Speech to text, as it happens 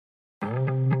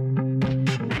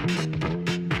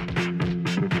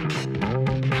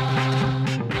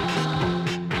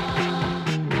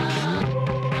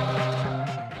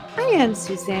am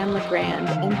Suzanne LeGrand,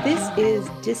 and this is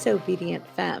Disobedient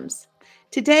Femmes.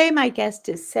 Today, my guest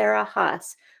is Sarah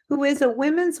Haas, who is a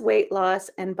women's weight loss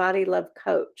and body love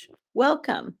coach.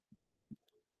 Welcome.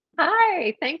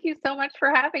 Hi, thank you so much for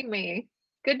having me.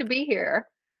 Good to be here.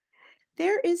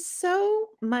 There is so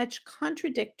much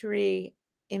contradictory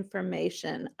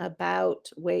information about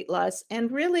weight loss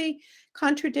and really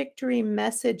contradictory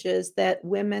messages that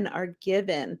women are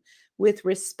given with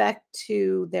respect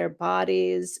to their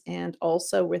bodies and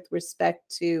also with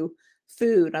respect to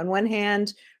food. On one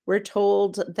hand, we're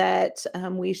told that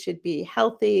we should be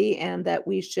healthy and that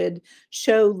we should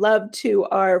show love to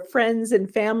our friends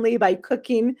and family by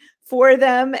cooking for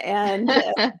them and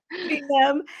feeding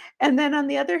them. And then on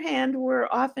the other hand, we're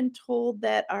often told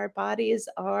that our bodies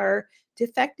are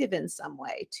defective in some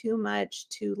way, too much,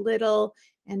 too little,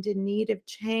 and in need of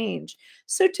change.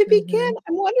 So to begin,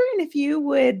 I'm wondering if you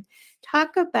would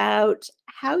talk about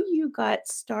how you got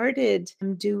started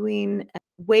doing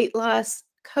weight loss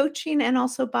coaching and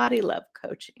also body love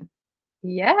coaching.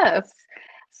 Yes.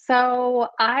 So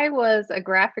I was a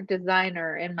graphic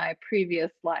designer in my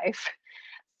previous life.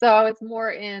 So I was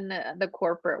more in the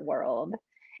corporate world.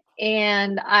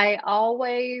 And I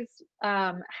always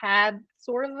had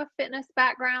sort of a fitness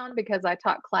background because I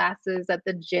taught classes at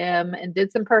the gym and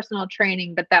did some personal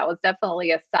training, but that was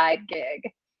definitely a side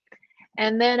gig.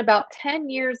 And then about 10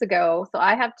 years ago, so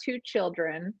I have two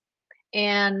children,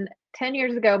 and 10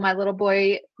 years ago, my little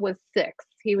boy was 6.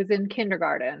 He was in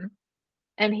kindergarten,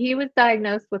 and he was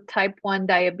diagnosed with type 1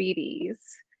 diabetes.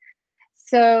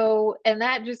 So, and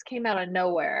that just came out of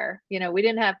nowhere. We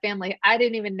didn't have family. I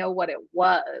didn't even know what it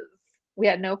was. We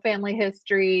had no family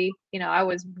history. I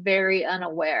was very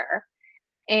unaware.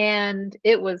 And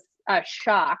it was a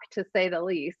shock, to say the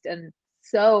least, and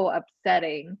so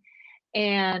upsetting.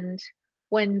 And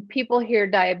when people hear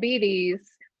diabetes,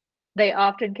 they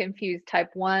often confuse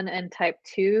type 1 and type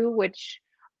 2, which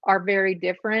are very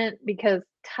different, because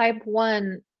type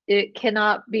 1, it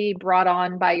cannot be brought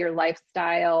on by your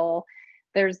lifestyle.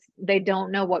 They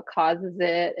don't know what causes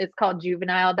it. It's called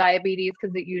juvenile diabetes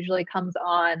because it usually comes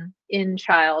on in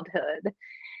childhood,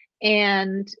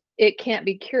 and it can't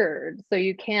be cured. So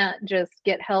you can't just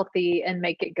get healthy and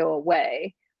make it go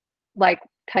away. Like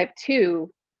type 2,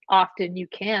 often you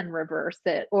can reverse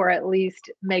it or at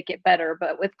least make it better.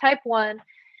 But with type 1,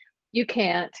 you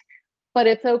can't. But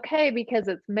it's okay because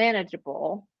it's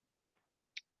manageable.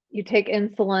 You take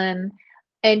insulin,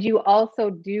 and you also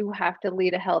do have to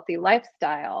lead a healthy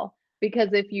lifestyle, because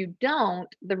if you don't,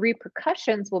 the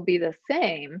repercussions will be the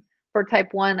same for type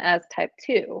 1 as type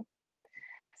 2.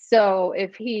 So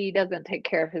if he doesn't take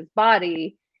care of his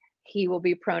body, he will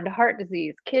be prone to heart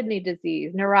disease, kidney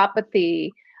disease, neuropathy,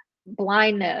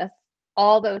 blindness,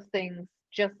 all those things,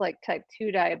 just like type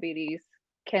 2 diabetes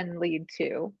can lead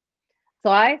to.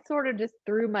 So I sort of just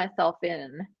threw myself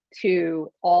in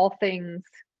to all things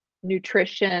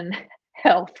nutrition,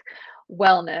 health,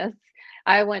 wellness.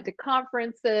 I went to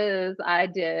conferences. I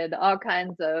did all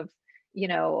kinds of,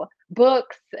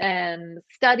 books and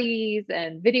studies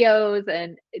and videos.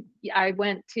 And I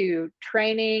went to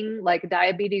training, like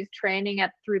diabetes training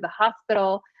through the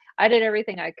hospital. I did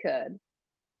everything I could.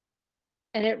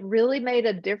 And it really made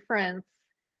a difference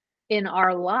in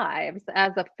our lives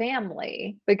as a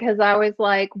family, because I was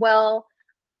like, well,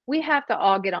 we have to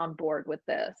all get on board with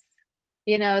this.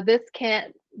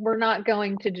 We're not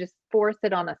going to just force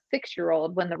it on a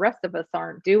 6-year-old when the rest of us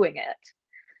aren't doing it.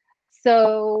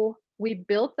 So we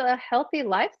built a healthy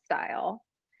lifestyle.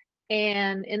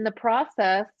 And in the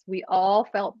process, we all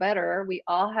felt better. We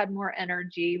all had more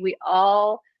energy. We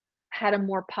all had a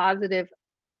more positive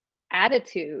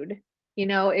attitude.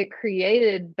 It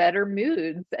created better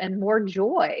moods and more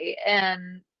joy,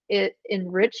 and it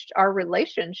enriched our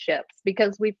relationships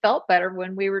because we felt better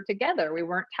when we were together. We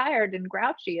weren't tired and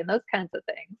grouchy and those kinds of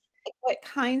things. What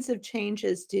kinds of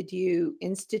changes did you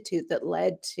institute that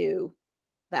led to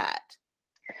that?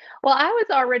 Well, I was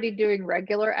already doing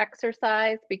regular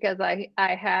exercise because I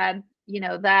had,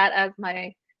 that as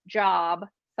my job,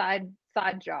 side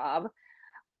job.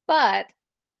 But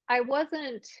I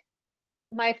wasn't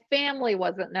my family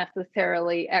wasn't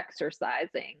necessarily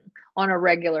exercising on a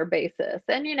regular basis.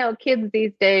 And, kids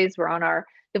these days were on our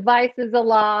devices a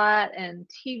lot, and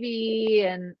TV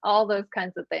and all those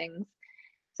kinds of things.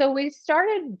 So we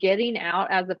started getting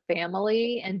out as a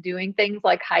family and doing things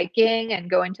like hiking and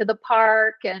going to the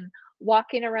park and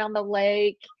walking around the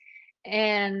lake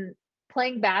and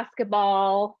playing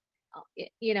basketball,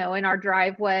 in our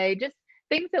driveway, just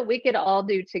things that we could all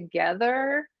do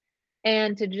together,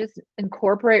 and to just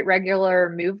incorporate regular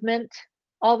movement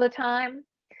all the time.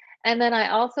 And then I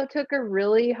also took a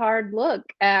really hard look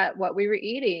at what we were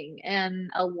eating, and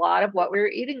a lot of what we were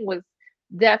eating was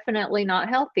definitely not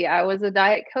healthy. I was a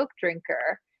Diet Coke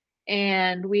drinker,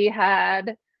 and we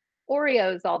had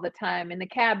Oreos all the time in the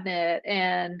cabinet,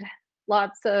 and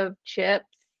lots of chips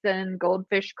and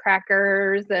goldfish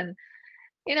crackers, and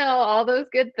all those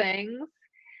good things.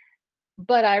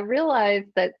 But I realized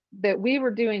that we were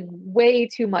doing way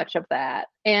too much of that.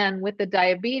 And with the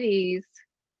diabetes,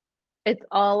 it's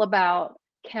all about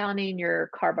counting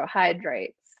your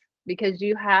carbohydrates, because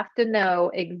you have to know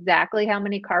exactly how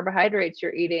many carbohydrates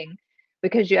you're eating,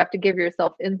 because you have to give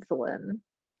yourself insulin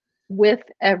with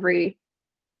every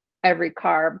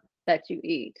carb that you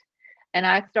eat. And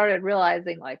I started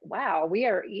realizing, like, wow, we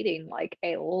are eating like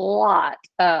a lot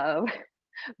of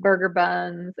burger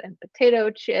buns and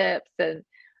potato chips and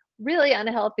really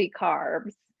unhealthy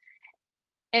carbs.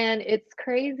 And it's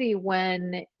crazy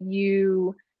when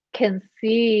you can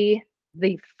see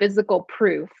the physical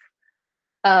proof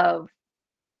of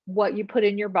what you put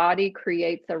in your body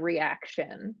creates a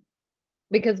reaction,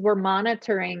 because we're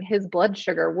monitoring his blood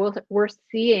sugar. We're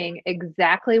seeing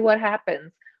exactly what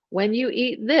happens when you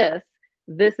eat this.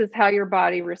 This is how your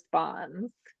body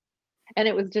responds. And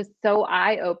it was just so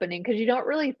eye-opening, because you don't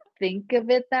really think of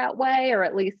it that way, or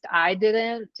at least I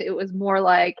didn't. It was more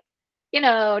like,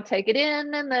 take it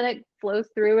in and then it flows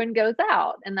through and goes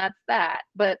out, and that's that.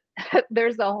 But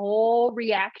there's a whole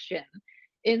reaction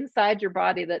inside your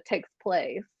body that takes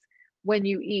place when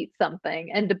you eat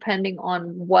something, and depending on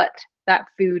what that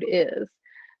food is.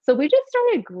 So we just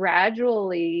started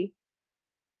gradually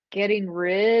getting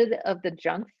rid of the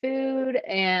junk food,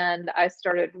 and I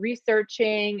started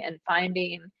researching and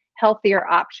finding healthier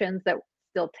options that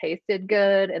still tasted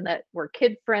good and that were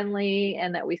kid friendly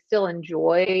and that we still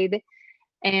enjoyed.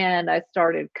 And I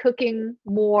started cooking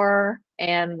more,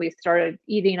 and we started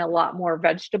eating a lot more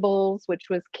vegetables, which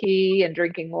was key, and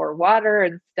drinking more water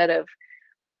instead of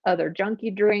other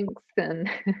junky drinks. And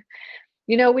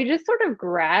we just sort of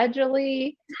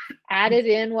gradually added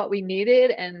in what we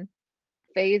needed and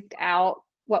phased out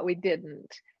what we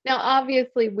didn't. Now,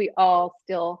 obviously, we all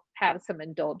still have some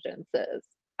indulgences.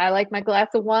 I like my glass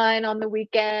of wine on the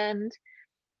weekend.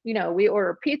 We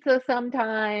order pizza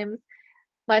sometimes.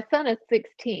 My son is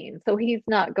 16, so he's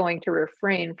not going to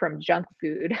refrain from junk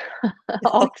food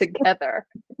altogether.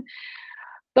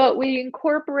 But we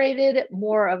incorporated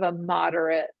more of a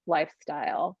moderate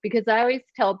lifestyle, because I always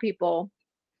tell people,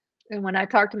 and when I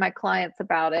talk to my clients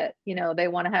about it, they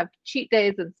want to have cheat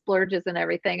days and splurges and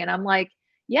everything. And I'm like,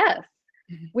 yes,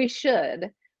 we should,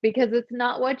 because it's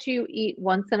not what you eat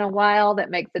once in a while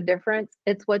that makes a difference.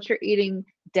 It's what you're eating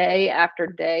day after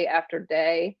day after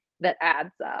day that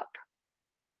adds up.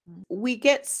 We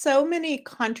get so many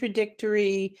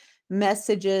contradictory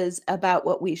messages about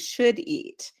what we should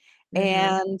eat,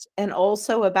 Mm-hmm. and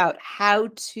also about how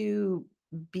to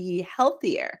be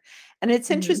healthier. And it's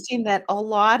Mm-hmm. interesting that a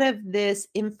lot of this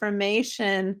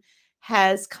information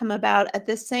has come about at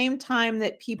the same time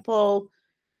that people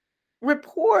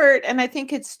report, and I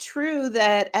think it's true,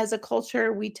 that as a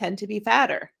culture we tend to be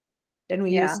fatter than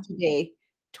we Yeah. used to be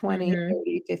 20, Mm-hmm.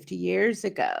 30, 50 years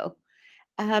ago.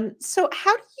 So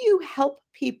how do you help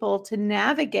people to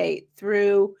navigate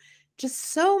through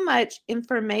just so much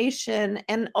information,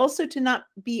 and also to not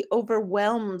be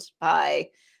overwhelmed by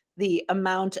the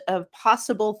amount of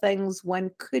possible things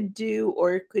one could do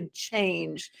or could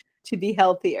change to be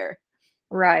healthier?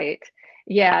 Right.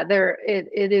 Yeah,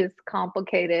 it is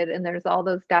complicated, and there's all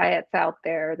those diets out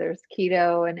there. There's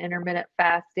keto and intermittent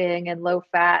fasting and low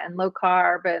fat and low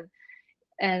carb,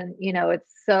 and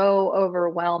it's so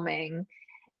overwhelming.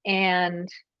 And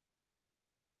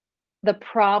the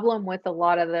problem with a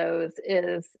lot of those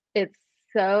is it's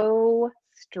so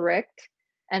strict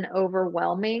and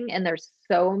overwhelming, and there's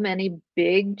so many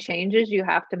big changes you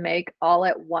have to make all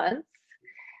at once,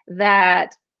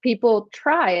 that people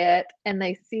try it and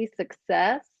they see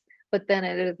success, but then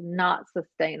it is not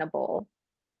sustainable,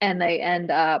 and they end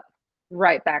up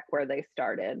right back where they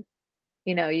started.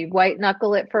 You white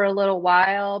knuckle it for a little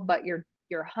while, but you're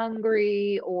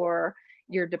hungry, or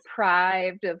you're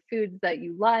deprived of foods that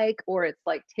you like, or it's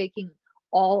like taking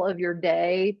all of your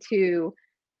day to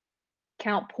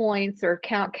count points or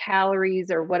count calories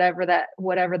or whatever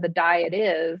the diet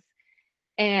is.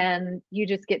 And you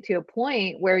just get to a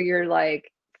point where you're like,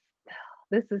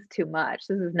 this is too much.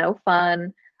 This is no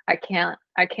fun. I can't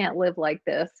live like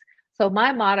this. So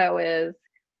my motto is,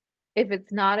 if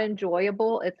it's not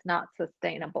enjoyable, it's not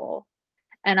sustainable.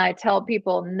 And I tell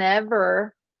people,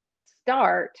 never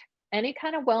start any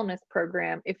kind of wellness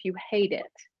program if you hate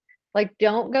it. Like,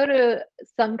 don't go to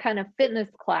some kind of fitness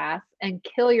class and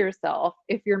kill yourself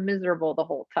if you're miserable the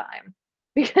whole time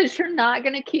because you're not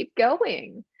going to keep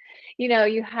going.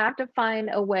 You have to find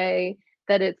a way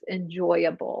that it's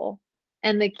enjoyable.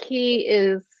 And the key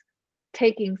is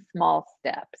taking small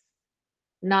steps,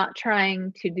 not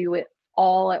trying to do it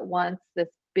all at once, this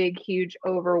big, huge,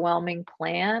 overwhelming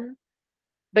plan,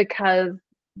 because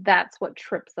that's what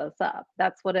trips us up.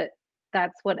 That's what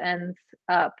ends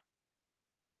up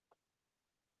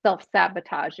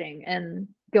self-sabotaging and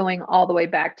going all the way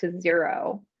back to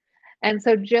zero. And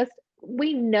so just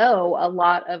we know a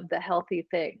lot of the healthy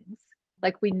things.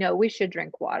 Like we know we should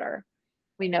drink water.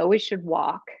 We know we should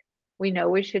walk. We know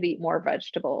we should eat more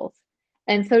vegetables.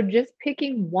 And so just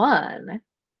picking one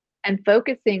and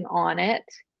focusing on it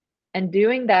and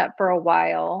doing that for a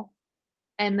while.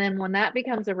 And then when that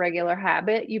becomes a regular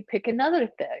habit, you pick another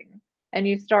thing and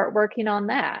you start working on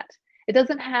that. It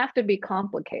doesn't have to be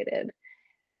complicated.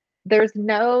 There's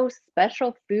no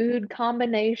special food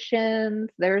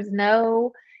combinations. There's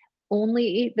no only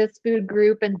eat this food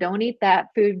group and don't eat that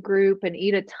food group and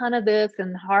eat a ton of this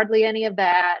and hardly any of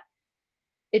that.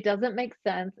 It doesn't make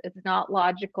sense. It's not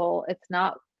logical. It's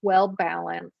not well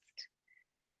balanced.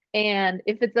 And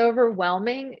if it's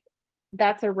overwhelming,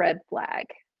 that's a red flag.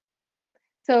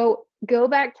 So go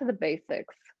back to the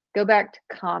basics, go back to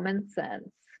common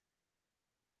sense.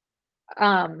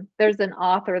 There's an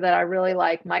author that I really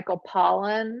like, Michael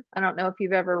Pollan. I don't know if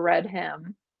you've ever read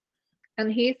him.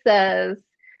 And he says,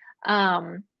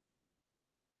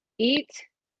 eat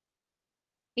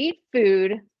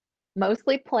food,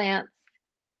 mostly plants,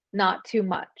 not too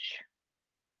much.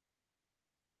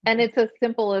 And it's as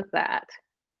simple as that.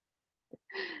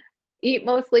 Eat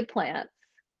mostly plants.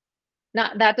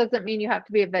 That doesn't mean you have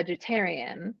to be a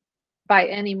vegetarian by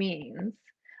any means,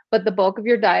 but the bulk of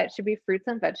your diet should be fruits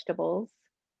and vegetables,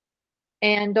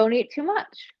 and don't eat too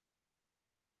much.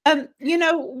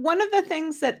 One of the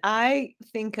things that I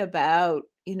think about,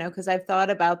 because I've thought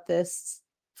about this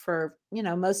for,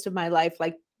 most of my life,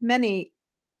 like many,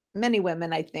 many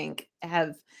women, I think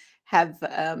have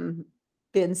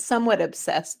been somewhat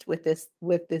obsessed with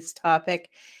this topic.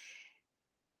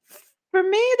 For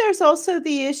me, there's also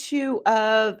the issue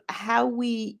of how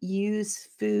we use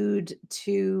food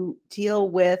to deal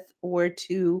with or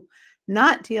to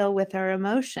not deal with our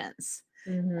emotions.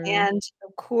 Mm-hmm. And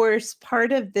of course,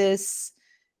 part of the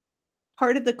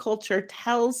culture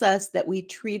tells us that we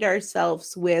treat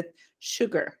ourselves with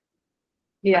sugar,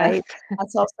 Yes. right?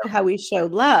 That's also how we show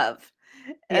love.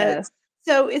 Yes.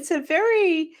 So it's a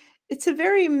very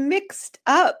mixed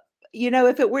up,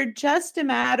 if it were just a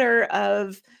matter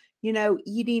of,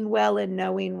 eating well and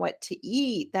knowing what to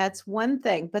eat, that's one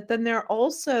thing. But then there are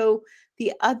also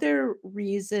the other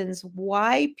reasons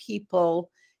why people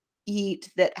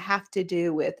eat that have to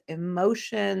do with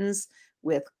emotions,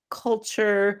 with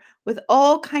culture, with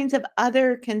all kinds of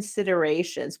other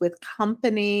considerations, with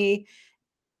company.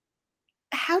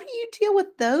 How do you deal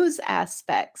with those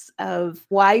aspects of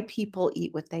why people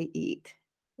eat what they eat?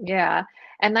 Yeah.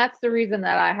 And that's the reason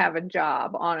that I have a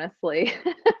job, honestly,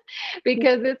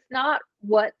 because it's not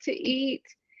what to eat,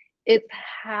 it's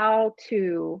how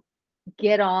to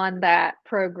get on that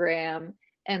program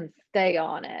and stay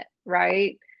on it,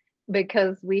 right?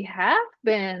 Because we have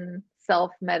been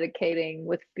self-medicating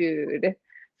with food.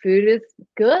 Food is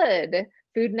good.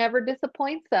 Food never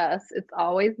disappoints us. It's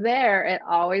always there. It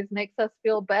always makes us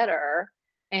feel better.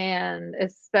 And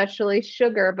especially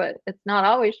sugar, but it's not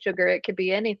always sugar. It could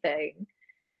be anything,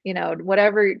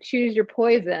 whatever, choose your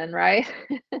poison, right?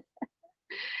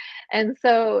 And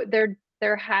so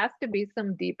there has to be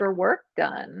some deeper work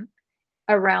done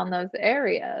around those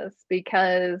areas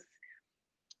because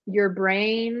your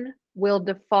brain will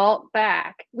default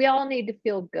back. We all need to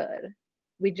feel good.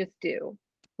 We just do.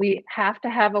 We have to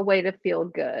have a way to feel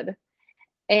good.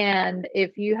 And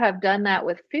if you have done that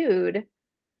with food,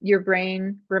 your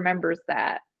brain remembers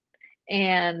that.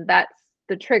 And that's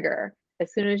the trigger.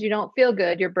 As soon as you don't feel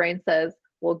good, your brain says,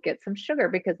 well, get some sugar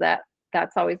because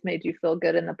that's always made you feel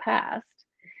good in the past.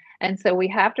 And so we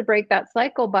have to break that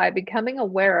cycle by becoming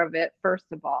aware of it, first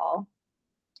of all.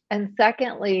 And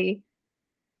secondly,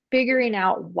 figuring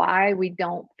out why we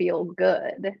don't feel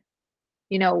good.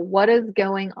 What is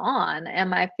going on?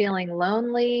 Am I feeling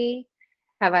lonely?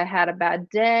 Have I had a bad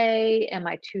day? Am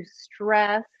I too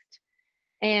stressed?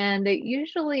 And it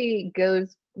usually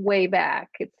goes way back.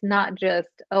 It's not just,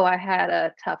 oh, I had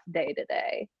a tough day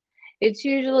today. It's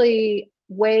usually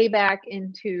way back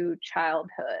into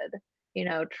childhood,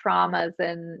 traumas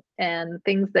and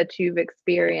things that you've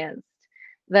experienced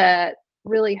that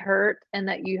really hurt and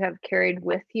that you have carried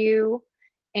with you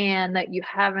and that you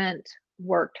haven't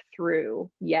worked through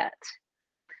yet.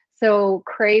 So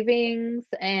cravings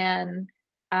and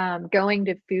going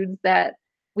to foods that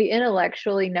we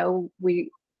intellectually know we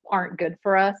aren't good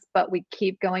for us, but we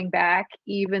keep going back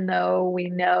even though we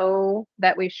know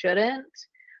that we shouldn't,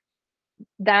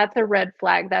 that's a red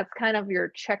flag. That's kind of your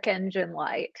check engine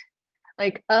light.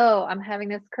 Like, oh, I'm having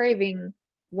this craving.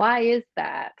 Why is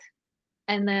that?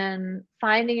 And then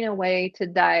finding a way to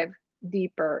dive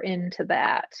deeper into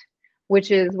that,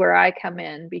 which is where I come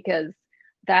in, because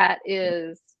that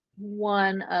is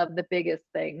one of the biggest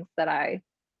things that I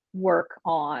work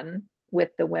on with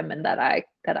the women that I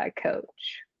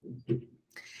coach.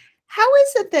 How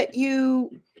is it that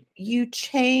you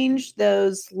change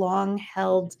those long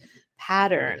held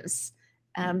patterns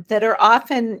that are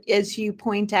often, as you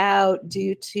point out,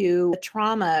 due to a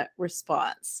trauma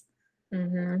response?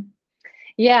 hmm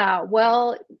Yeah,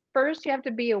 well, first you have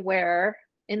to be aware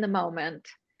in the moment,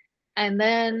 and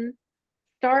then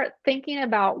start thinking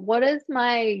about, what is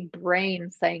my brain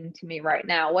saying to me right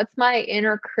now? What's my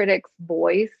inner critic's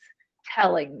voice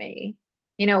telling me?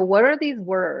 What are these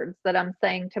words that I'm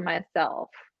saying to myself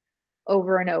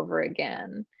over and over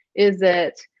again? Is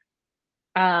it,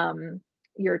 um,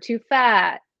 you're too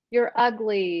fat, you're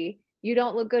ugly, you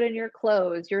don't look good in your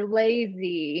clothes, you're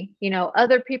lazy,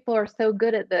 other people are so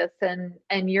good at this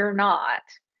and you're not.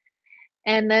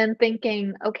 And then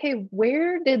thinking, okay,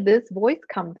 where did this voice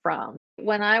come from?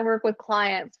 When I work with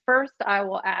clients, first I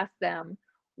will ask them,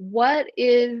 what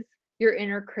is your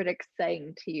inner critic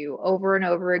saying to you over and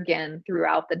over again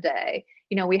throughout the day?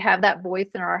 We have that voice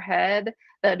in our head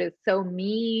that is so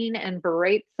mean and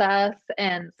berates us.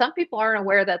 And some people aren't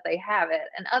aware that they have it,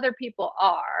 and other people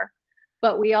are,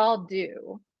 but we all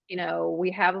do. We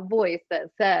have a voice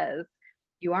that says,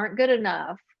 you aren't good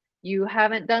enough, you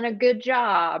haven't done a good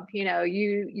job,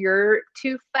 you're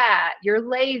too fat, you're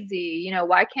lazy,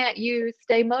 why can't you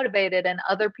stay motivated and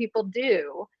other people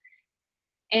do?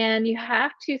 And you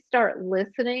have to start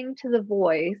listening to the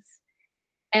voice.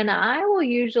 And I will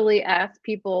usually ask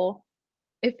people,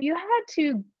 if you had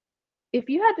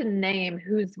to name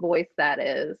whose voice that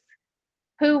is,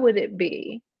 who would it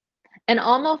be? And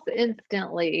almost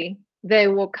instantly they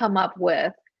will come up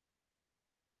with,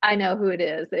 I know who it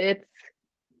is. It's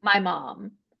my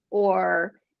mom,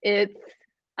 or it's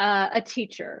a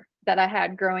teacher that I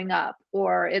had growing up,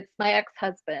 or it's my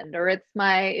ex-husband, or it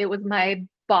was my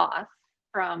boss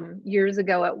from years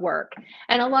ago at work.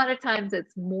 And a lot of times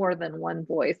it's more than one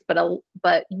voice,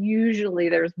 but usually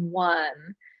there's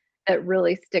one that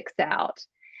really sticks out.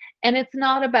 And it's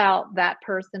not about that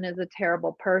person is a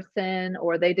terrible person,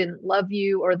 or they didn't love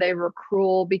you, or they were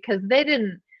cruel, because they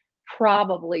didn't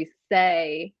probably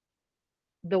say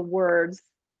the words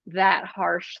that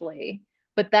harshly,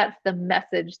 but that's the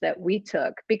message that we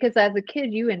took, because as a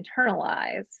kid you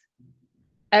internalize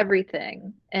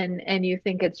everything and you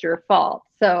think it's your fault.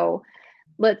 So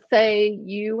let's say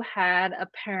you had a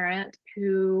parent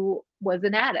who was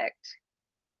an addict,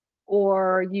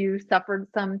 or you suffered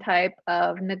some type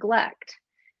of neglect,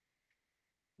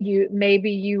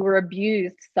 maybe you were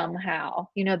abused somehow.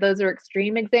 Those are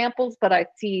extreme examples, but I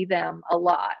see them a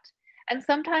lot. And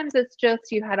sometimes it's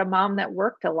just you had a mom that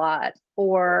worked a lot,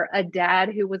 or a dad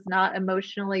who was not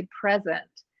emotionally present.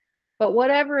 But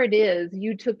whatever it is,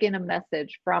 you took in a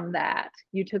message from that.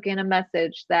 You took in a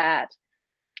message that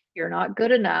you're not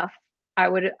good enough. I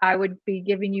would be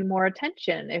giving you more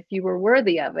attention if you were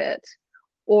worthy of it.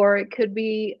 Or it could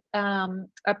be a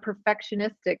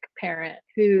perfectionistic parent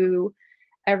who,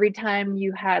 every time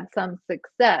you had some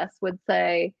success, would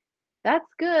say, that's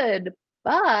good,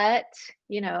 but,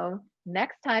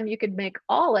 next time you could make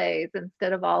all A's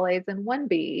instead of all A's and one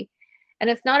B.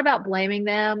 And it's not about blaming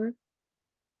them.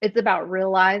 It's about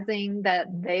realizing that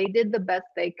they did the best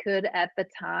they could at the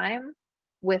time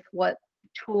with what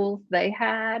tools they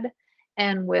had,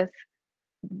 and with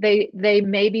they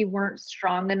maybe weren't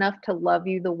strong enough to love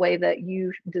you the way that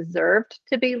you deserved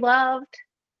to be loved.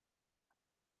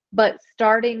 But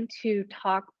starting to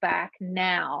talk back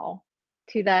now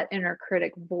to that inner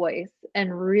critic voice,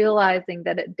 and realizing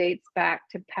that it dates back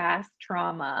to past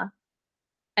trauma,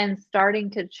 and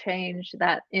starting to change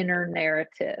that inner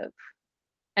narrative.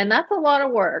 And that's a lot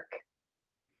of work.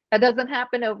 That doesn't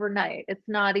happen overnight. It's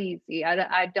not easy.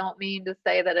 I don't mean to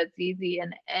say that it's easy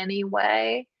in any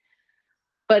way,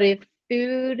 but if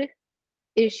food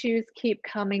issues keep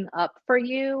coming up for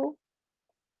you,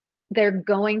 they're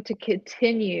going to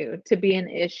continue to be an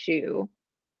issue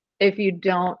if you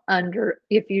don't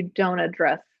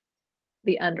address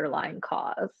the underlying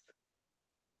cause.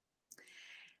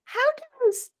 How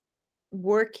does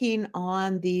working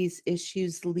on these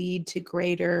issues lead to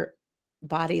greater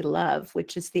body love,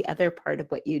 which is the other part of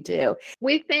what you do.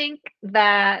 We think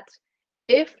that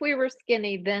if we were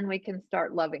skinny, then we can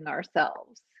start loving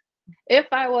ourselves. If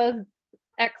I was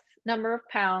X number of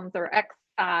pounds or X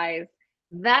size,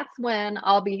 that's when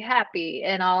I'll be happy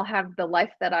and I'll have the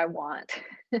life that I want.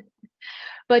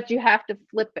 But you have to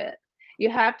flip it. You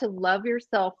have to love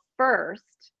yourself first.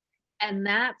 And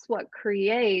that's what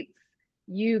creates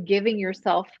you giving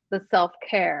yourself the self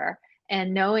care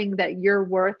and knowing that you're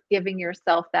worth giving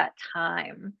yourself that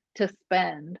time to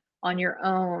spend on your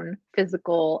own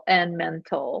physical and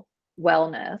mental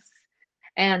wellness.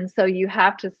 And so you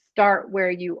have to start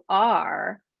where you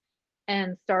are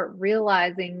and start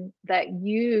realizing that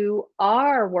you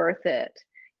are worth it.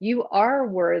 You are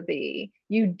worthy.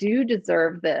 You do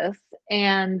deserve this.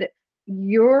 And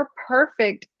you're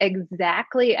perfect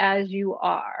exactly as you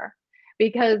are,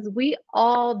 because we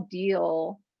all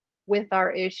deal with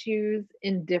our issues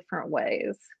in different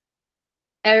ways.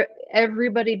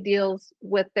 Everybody deals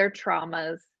with their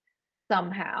traumas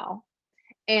somehow.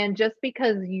 And just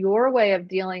because your way of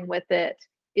dealing with it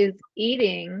is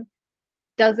eating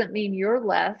doesn't mean you're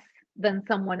less than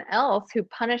someone else who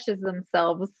punishes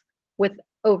themselves with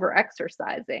over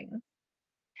exercising.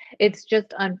 It's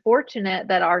just unfortunate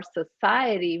that our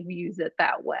society views it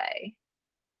that way.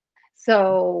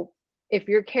 So if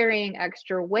you're carrying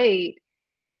extra weight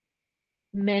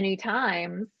many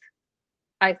times,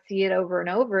 I see it over and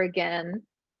over again,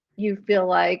 you feel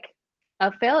like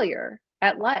a failure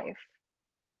at life.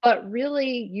 But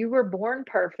really, you were born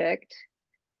perfect.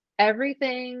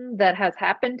 Everything that has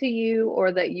happened to you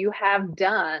or that you have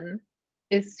done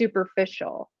is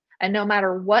superficial. And no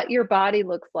matter what your body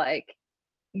looks like,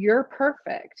 you're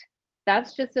perfect.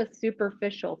 That's just a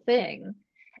superficial thing.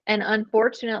 And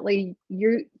unfortunately,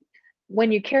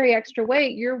 when you carry extra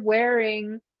weight, you're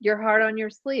wearing your heart on your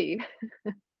sleeve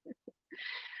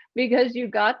because you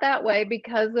got that way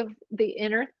because of the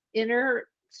inner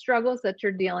struggles that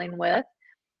you're dealing with.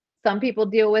 Some people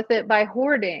deal with it by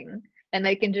hoarding, and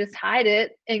they can just hide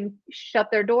it and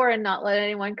shut their door and not let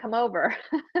anyone come over.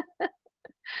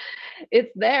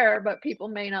 It's there, but people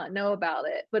may not know about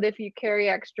it. But if you carry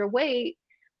extra weight,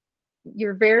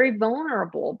 you're very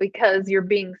vulnerable because you're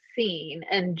being seen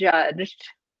and judged.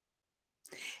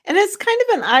 And it's kind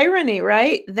of an irony,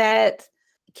 right? That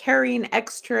carrying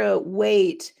extra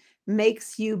weight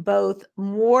makes you both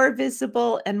more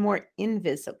visible and more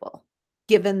invisible,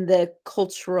 given the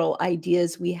cultural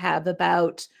ideas we have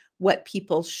about what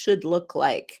people should look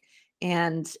like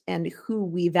and who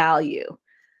we value.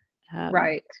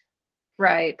 Right.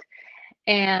 Right.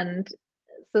 And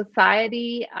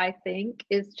society, I think,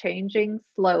 is changing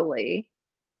slowly.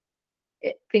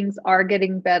 Things are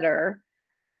getting better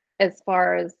as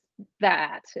far as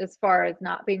that, as far as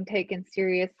not being taken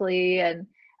seriously. And,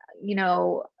 you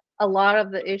know, a lot of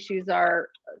the issues are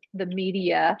the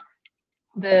media,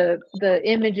 the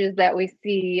images that we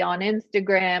see on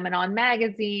Instagram and on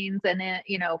magazines and,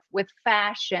 you know, with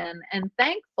fashion. And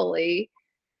thankfully,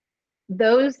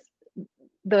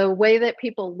 the way that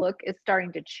people look is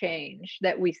starting to change,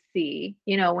 that we see.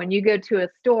 You know, when you go to a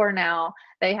store now,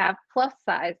 they have plus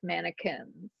size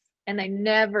mannequins, and they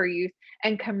never use,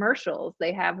 and commercials,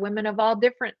 they have women of all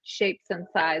different shapes and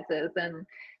sizes. And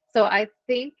so I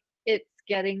think it's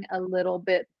getting a little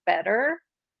bit better,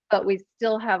 but we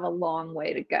still have a long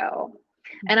way to go.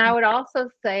 And I would also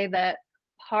say that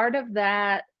part of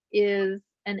that is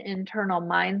an internal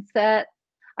mindset.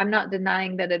 I'm not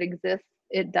denying that it exists,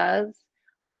 it does.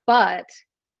 But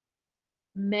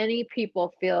many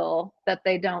people feel that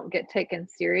they don't get taken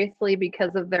seriously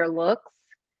because of their looks.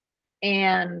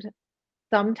 And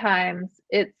sometimes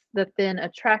it's the thin,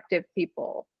 attractive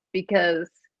people because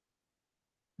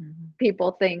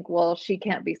people think, well, she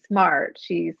can't be smart.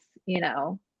 She's, you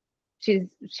know,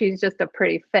 she's just a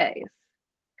pretty face.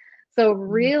 So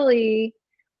really,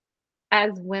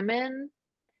 as women,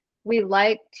 we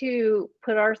like to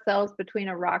put ourselves between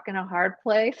a rock and a hard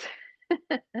place.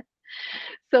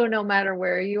 So no matter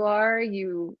where you are,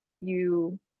 you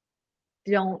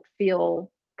don't feel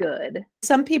good.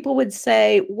 Some people would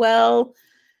say, well,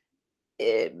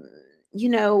 you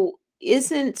know,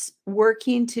 isn't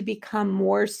working to become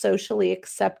more socially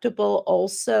acceptable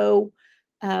also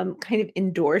kind of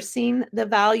endorsing the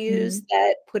values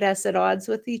that put us at odds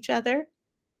with each other?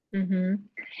 Mm-hmm.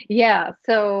 Yeah,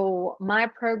 so my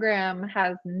program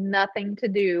has nothing to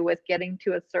do with getting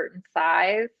to a certain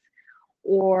size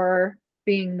or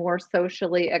being more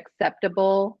socially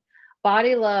acceptable.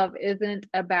 Body love isn't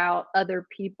about other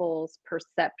people's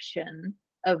perception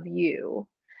of you.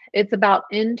 It's about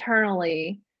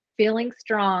internally feeling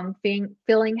strong,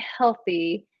 feeling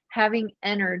healthy, having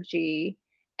energy,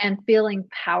 and feeling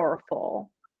powerful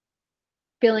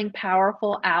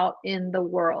out in the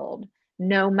world,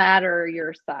 no matter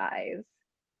your size,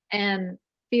 and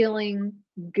feeling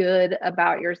good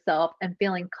about yourself and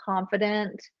feeling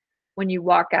confident when you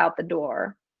walk out the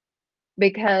door.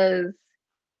 Because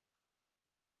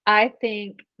I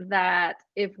think that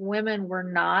if women were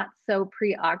not so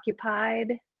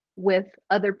preoccupied with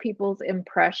other people's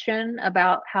impression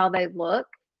about how they look,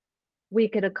 we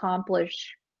could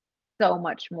accomplish so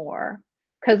much more.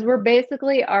 Because we're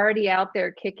basically already out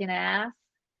there kicking ass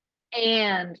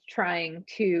and trying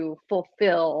to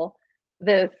fulfill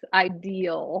this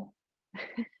ideal.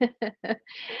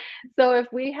 So if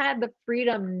we had the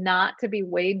freedom not to be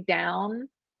weighed down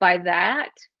by that,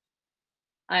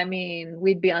 I mean,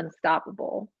 we'd be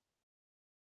unstoppable.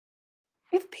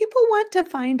 If people want to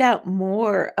find out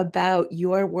more about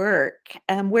your work,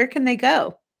 where can they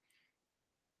go?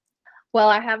 Well,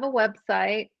 I have a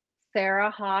website,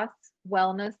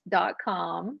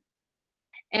 sarahhaaswellness.com.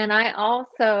 And I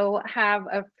also have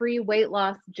a free weight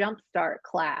loss jumpstart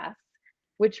class,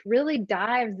 which really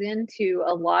dives into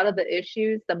a lot of the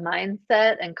issues, the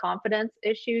mindset and confidence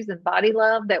issues and body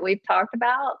love that we've talked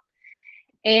about.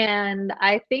 And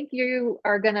I think you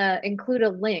are going to include a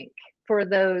link for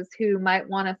those who might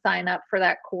want to sign up for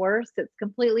that course. It's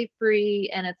completely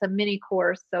free and it's a mini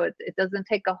course, so it doesn't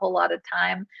take a whole lot of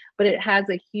time, but it has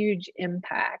a huge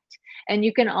impact. And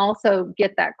you can also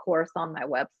get that course on my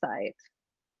website.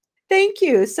 Thank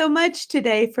you so much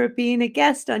today for being a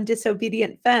guest on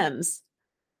Disobedient Femmes.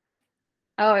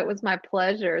 Oh, it was my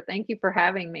pleasure. Thank you for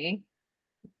having me.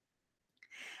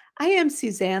 I am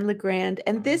Suzanne LeGrand,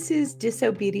 and this is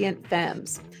Disobedient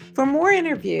Femmes. For more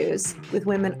interviews with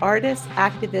women artists,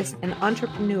 activists, and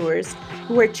entrepreneurs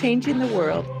who are changing the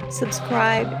world,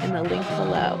 subscribe in the link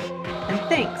below. And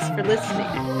thanks for listening.